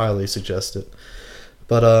 I'd highly suggest it.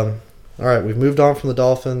 But all right, we've moved on from the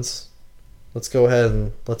Dolphins. Let's go ahead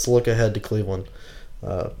and let's look ahead to Cleveland.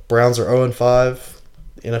 Browns are 0-5.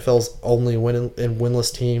 NFL's only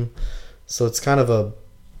winless team, so it's kind of a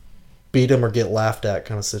beat them or get laughed at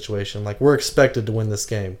kind of situation. Like, we're expected to win this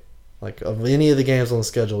game. Like, of any of the games on the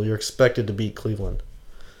schedule, you're expected to beat Cleveland.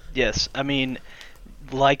 Yes,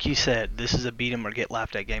 like you said, this is a beat 'em or get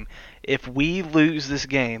laughed at game. If we lose this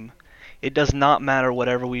game, it does not matter what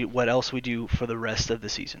else we do for the rest of the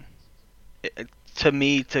season. To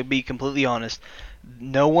me, to be completely honest,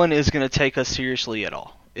 no one is going to take us seriously at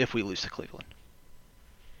all if we lose to Cleveland.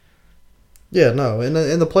 Yeah, no, and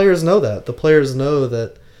the players know that. The players know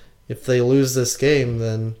that if they lose this game,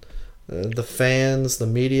 then the fans, the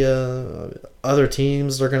media, other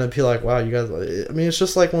teams, they're going to be like, wow, you guys... it's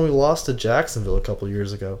just like when we lost to Jacksonville a couple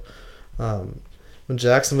years ago. When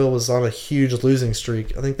Jacksonville was on a huge losing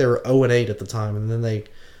streak, I think they were 0-8 at the time, and then they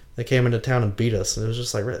came into town and beat us. And it was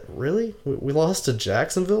just like, really? We lost to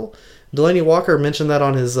Jacksonville? Delaney Walker mentioned that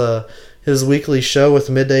on his weekly show with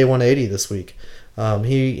Midday 180 this week.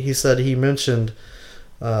 He said he mentioned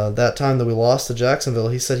that time that we lost to Jacksonville.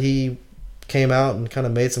 He said he came out and kind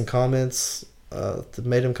of made some comments that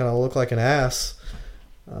made him kind of look like an ass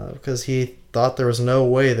because he thought there was no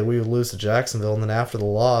way that we would lose to Jacksonville. And then after the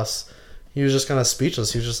loss, he was just kind of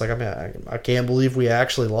speechless. He was just like, I can't believe we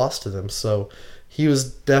actually lost to them. So he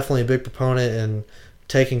was definitely a big proponent in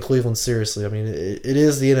taking Cleveland seriously. It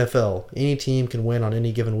is the NFL. Any team can win on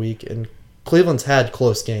any given week, and Cleveland's had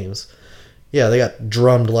close games. Yeah, they got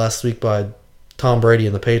drummed last week by Tom Brady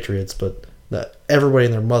and the Patriots, but everybody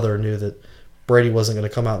and their mother knew that Brady wasn't going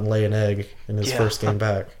to come out and lay an egg in his first game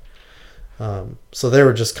back. So they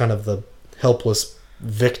were just kind of the helpless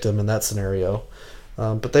victim in that scenario.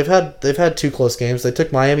 But they've had two close games. They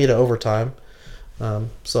took Miami to overtime.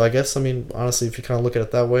 So I guess, honestly, if you kind of look at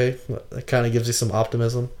it that way, it kind of gives you some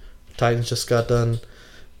optimism. Titans just got done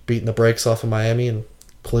beating the brakes off of Miami, and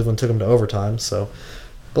Cleveland took them to overtime. So,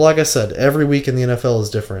 but like I said, every week in the NFL is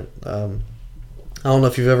different. I don't know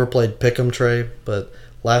if you've ever played Pick'em, Trey, but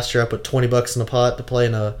last year I put $20 in a pot to play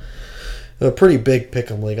in a pretty big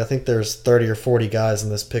Pick'em league. I think there's 30 or 40 guys in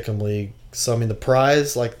this Pick'em league. So the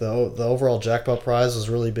prize, like the overall jackpot prize, was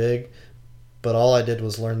really big. But all I did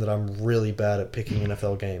was learn that I'm really bad at picking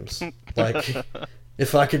NFL games. Like,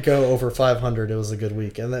 if I could go over 500, it was a good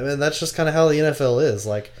week. And that's just kind of how the NFL is.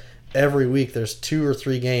 Like, every week there's 2 or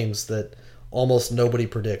 3 games that almost nobody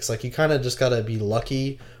predicts. Like, you kind of just got to be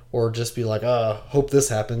lucky or just be like, hope this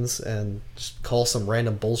happens, and just call some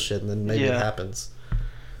random bullshit, and then maybe it happens.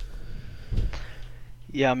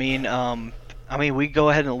 Yeah, we go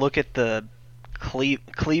ahead and look at the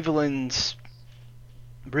Cleveland's...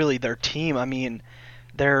 really their team.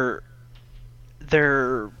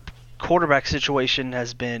 their quarterback situation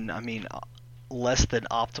has been, I mean, less than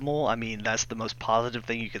optimal. I mean, that's the most positive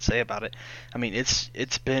thing you could say about it. I mean,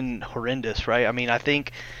 it's been horrendous, right? I mean, I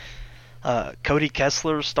think Cody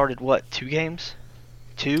Kessler started what, 2 games?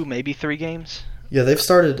 2, maybe 3 games? Yeah, they've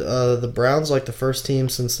started the Browns like the first team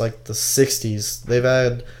since like the 60s. They've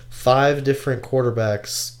had 5 different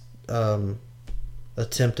quarterbacks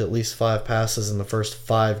attempt at least 5 passes in the first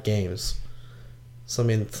 5 games. So, I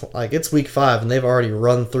mean, like, it's week 5, and they've already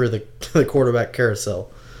run through the quarterback carousel.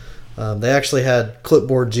 They actually had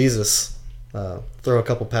Clipboard Jesus throw a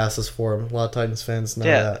couple passes for him. A lot of Titans fans know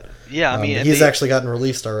that. Yeah, I mean... he's actually gotten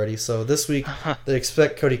released already. So this week, they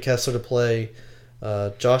expect Cody Kessler to play.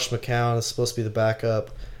 Josh McCown is supposed to be the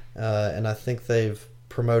backup. And I think they've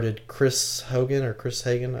promoted Chris Hagan.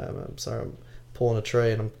 I'm sorry, I'm pulling a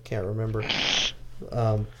tray and I can't remember.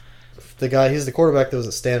 The guy, he's the quarterback that was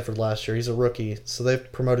at Stanford last year. He's a rookie, so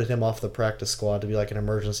they've promoted him off the practice squad to be like an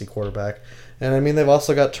emergency quarterback. And I mean, they've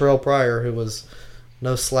also got Terrell Pryor, who was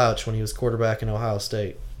no slouch when he was quarterback in Ohio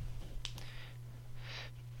State.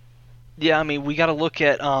 Yeah, I mean, we got to look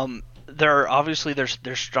at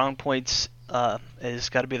their strong points. Has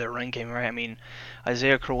got to be their run game, right? I mean,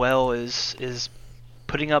 Isaiah Crowell is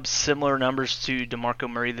putting up similar numbers to DeMarco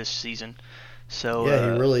Murray this season. So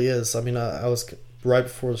yeah, he really is. I mean, I was right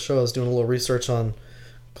before the show, I was doing a little research on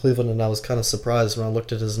Cleveland, and I was kind of surprised when I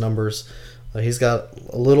looked at his numbers. He's got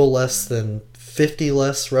a little less than 50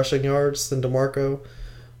 less rushing yards than DeMarco.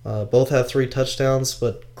 Both have 3 touchdowns,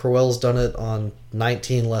 but Crowell's done it on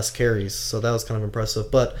 19 less carries, so that was kind of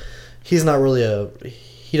impressive. But he's not really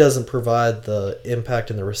he doesn't provide the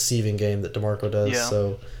impact in the receiving game that DeMarco does. Yeah.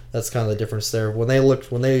 So that's kind of the difference there. When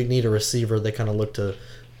they need a receiver, they kind of look to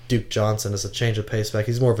Duke Johnson as a change of pace back.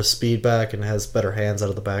 He's more of a speed back and has better hands out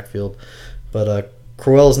of the backfield. But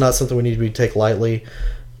Crowell is not something we need to take lightly.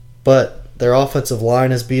 But their offensive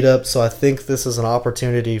line is beat up, so I think this is an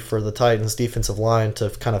opportunity for the Titans' defensive line to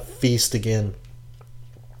kind of feast again.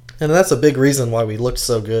 And that's a big reason why we looked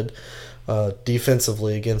so good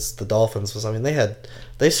defensively against the Dolphins. Was, I mean,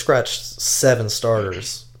 they scratched 7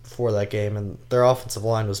 starters for that game, and their offensive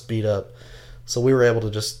line was beat up. So we were able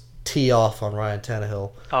to just tee off on Ryan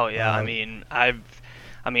Tannehill. Oh yeah, I mean, I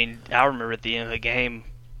remember at the end of the game,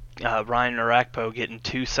 Ryan Arakpo getting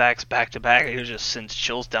 2 sacks back to back. It was just sends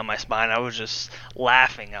chills down my spine. I was just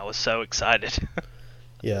laughing. I was so excited.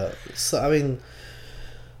 Yeah, so I mean,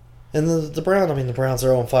 and the Browns are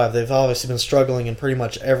 0-5. They've obviously been struggling in pretty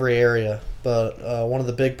much every area, but one of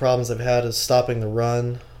the big problems they've had is stopping the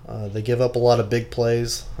run. They give up a lot of big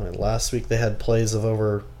plays. I mean, last week they had plays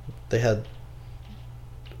of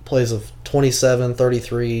 27,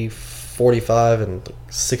 33, 45, and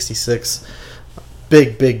 66.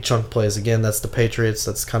 Big chunk plays. Again, that's the Patriots.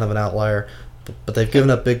 That's kind of an outlier. But they've given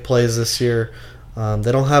up big plays this year.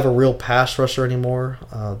 They don't have a real pass rusher anymore.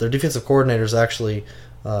 Their defensive coordinator is actually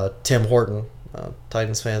Tim Horton.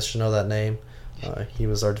 Titans fans should know that name. He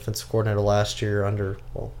was our defensive coordinator last year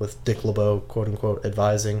with Dick LeBeau, quote-unquote,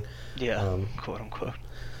 advising. Yeah, quote-unquote.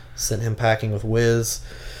 Sent him packing with Wiz.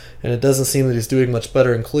 And it doesn't seem that he's doing much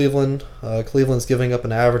better in Cleveland. Cleveland's giving up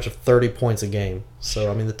an average of 30 points a game.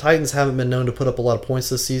 So, I mean, the Titans haven't been known to put up a lot of points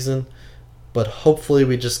this season. But hopefully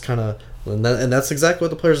we just kind of... And that's exactly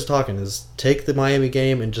what the players are talking, is take the Miami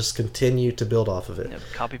game and just continue to build off of it. Yeah,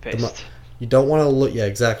 copy-paste. You don't want to look... Yeah,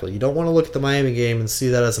 exactly. You don't want to look at the Miami game and see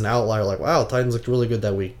that as an outlier. Like, wow, Titans looked really good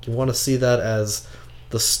that week. You want to see that as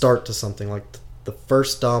the start to something. Like the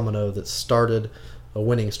first domino that started a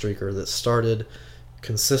winning streak, or that started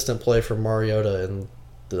consistent play from Mariota and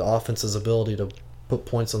the offense's ability to put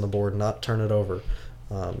points on the board and not turn it over.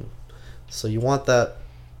 So you want that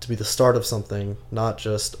to be the start of something, not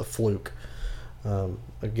just a fluke.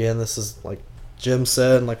 Again, this is like Jim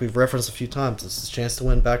said, and like we've referenced a few times, this is a chance to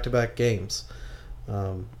win back-to-back games.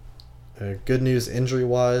 Good news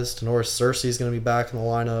injury-wise, Tanoris Cersei is going to be back in the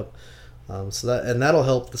lineup. That'll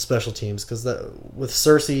help the special teams, because with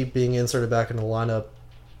Cersei being inserted back in the lineup,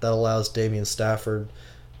 that allows Damian Stafford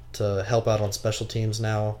to help out on special teams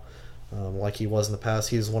now, like he was in the past.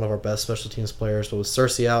 He's one of our best special teams players, but with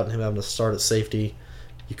Cersei out and him having to start at safety,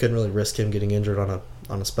 you couldn't really risk him getting injured on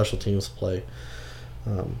a special teams play.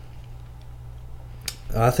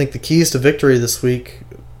 I think the keys to victory this week,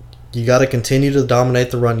 you got to continue to dominate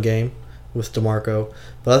the run game with DeMarco,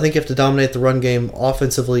 but I think you have to dominate the run game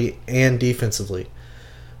offensively and defensively.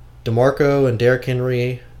 DeMarco and Derrick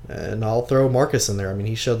Henry, and I'll throw Marcus in there. I mean,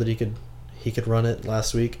 he showed that he could run it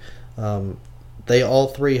last week. They all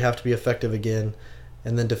 3 have to be effective again.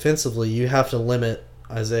 And then defensively, you have to limit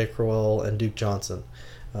Isaiah Crowell and Duke Johnson.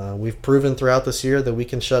 We've proven throughout this year that we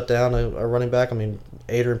can shut down a running back. I mean,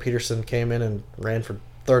 Adrian Peterson came in and ran for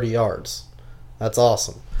 30 yards. That's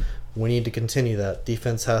awesome. We need to continue that.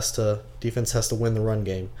 Defense has to win the run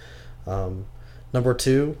game. Number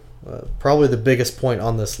 2, probably the biggest point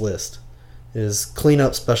on this list, is clean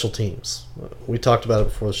up special teams. We talked about it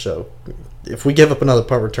before the show. If we give up another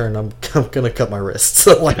punt return, I'm gonna cut my wrist.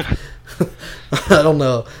 So like, I don't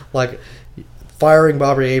know. Like, firing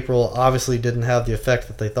Bobby April obviously didn't have the effect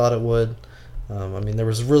that they thought it would. I mean,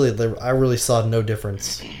 I really saw no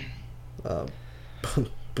difference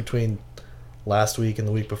between last week and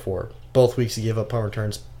the week before. Both weeks he gave up punt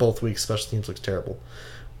returns. Both weeks special teams looks terrible.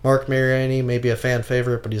 Mark Mariani may be a fan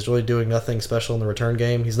favorite, but he's really doing nothing special in the return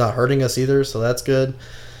game. He's not hurting us either, so that's good.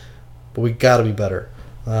 But we got to be better.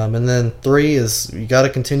 And then 3 is you got to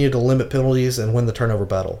continue to limit penalties and win the turnover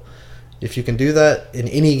battle. If you can do that in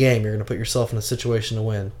any game, you're going to put yourself in a situation to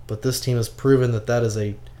win. But this team has proven that is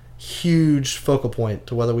a huge focal point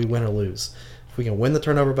to whether we win or lose. If we can win the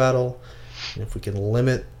turnover battle, and if we can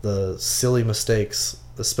limit the silly mistakes,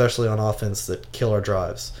 especially on offense, that kill our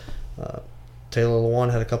drives. Taylor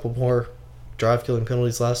Lewan had a couple more drive-killing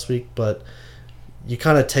penalties last week, but you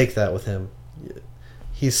kind of take that with him.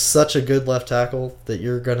 He's such a good left tackle that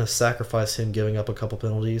you're going to sacrifice him giving up a couple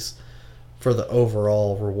penalties for the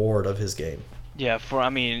overall reward of his game. Yeah,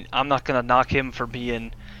 I'm not going to knock him for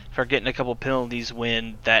getting a couple penalties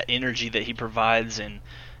when that energy that he provides and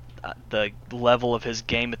the level of his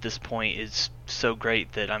game at this point is so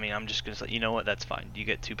great that, I'm just going to say, you know what, that's fine. You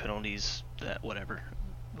get 2 penalties, whatever.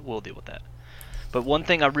 We'll deal with that. But one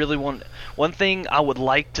thing I would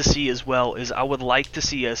like to see as well is I would like to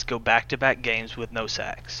see us go back-to-back games with no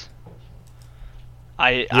sacks.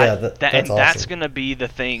 That's awesome. That's going to be the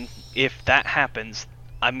thing. If that happens,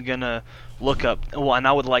 I'm going to look up, and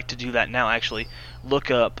I would like to do that now actually,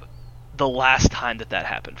 look up the last time that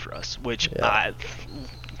happened for us, which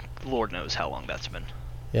Lord knows how long that's been.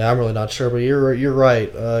 Yeah, I'm really not sure, but you're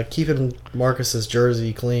right. Keeping Marcus's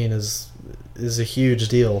jersey clean is a huge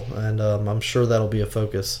deal, and I'm sure that'll be a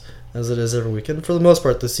focus, as it is every week. And for the most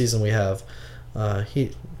part this season we have.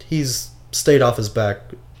 He's stayed off his back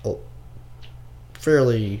a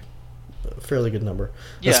fairly good number,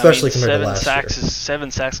 especially compared to last year.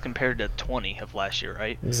 7 sacks compared to 20 of last year,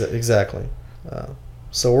 right? Exactly.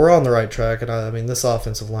 So we're on the right track, and this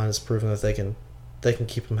offensive line has proven that they can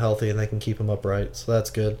keep him healthy and they can keep him upright, so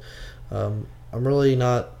that's good. I'm really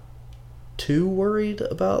not too worried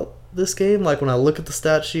about this game. Like, when I look at the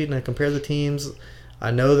stat sheet and I compare the teams,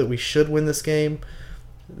 I know that we should win this game.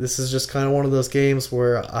 This is just kind of one of those games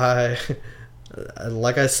where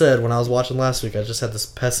like I said when I was watching last week, I just had this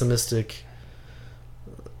pessimistic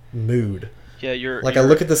mood. Yeah, I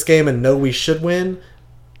look at this game and know we should win,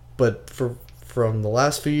 but from the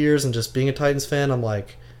last few years and just being a Titans fan, I'm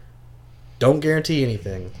like, don't guarantee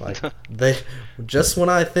anything. Like, just when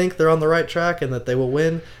I think they're on the right track and that they will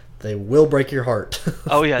win, they will break your heart.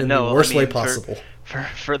 Oh yeah, in no, the worst way possible.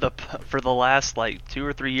 For the last 2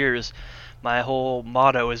 or 3 years, my whole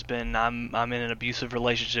motto has been I'm in an abusive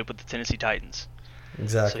relationship with the Tennessee Titans.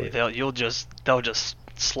 Exactly. So they'll just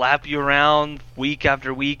slap you around week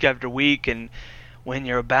after week after week, and when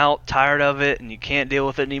you're about tired of it and you can't deal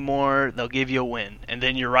with it anymore, they'll give you a win, and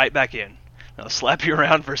then you're right back in. They'll slap you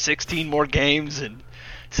around for 16 more games, and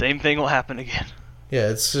same thing will happen again. Yeah,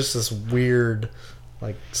 it's just this weird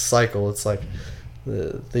cycle. It's like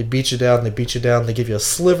they beat you down, they give you a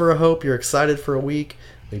sliver of hope, you're excited for a week.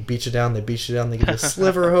 They beat you down, they give you a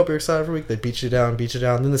sliver of hope, you're excited for a week. They beat you down.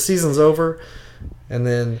 Then the season's over, and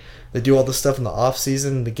then they do all this stuff in the off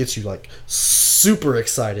season that gets you super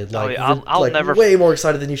excited, I'll never way more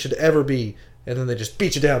excited than you should ever be. And then they just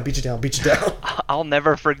beat you down. I'll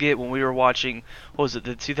never forget when we were watching, what was it,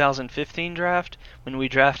 the 2015 draft, when we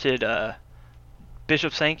drafted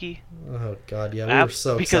Bishop Sankey. Oh God, yeah, we were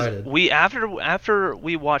so excited. Because after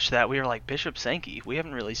we watched that, we were like, Bishop Sankey. We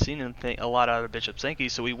haven't really seen a lot out of Bishop Sankey,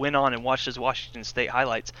 so we went on and watched his Washington State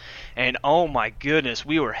highlights, and oh my goodness,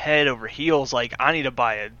 we were head over heels. Like, I need to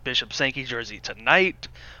buy a Bishop Sankey jersey tonight.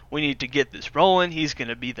 We need to get this rolling. He's going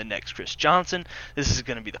to be the next Chris Johnson. This is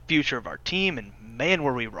going to be the future of our team, and man,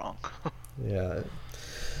 were we wrong. Yeah.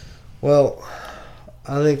 Well,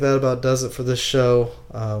 I think that about does it for this show.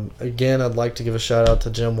 Again, I'd like to give a shout out to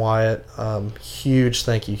Jim Wyatt. Huge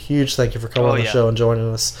thank you for coming on the show and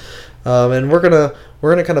joining us. And we're gonna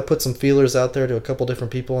kind of put some feelers out there to a couple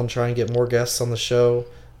different people and try and get more guests on the show.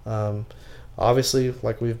 Obviously,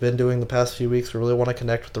 like we've been doing the past few weeks, we really want to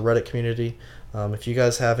connect with the Reddit community. If you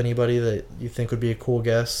guys have anybody that you think would be a cool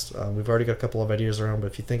guest, we've already got a couple of ideas around, but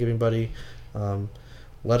if you think of anybody,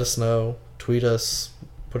 let us know, tweet us,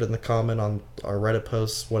 put it in the comment on our Reddit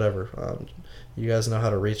posts, whatever. You guys know how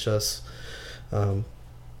to reach us.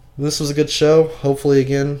 This was a good show. Hopefully,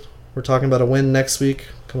 again, we're talking about a win next week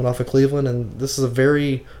coming off of Cleveland, and this is a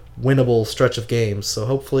very winnable stretch of games. So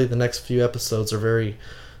hopefully the next few episodes are very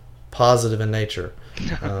positive in nature.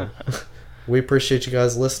 We appreciate you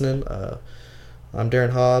guys listening. I'm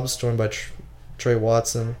Darryn Hobbs, joined by Trey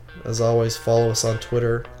Watson. As always, follow us on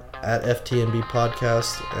Twitter at FTNB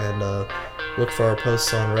Podcast, and look for our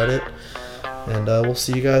posts on Reddit. And we'll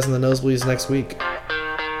see you guys in the nosebleeds next week.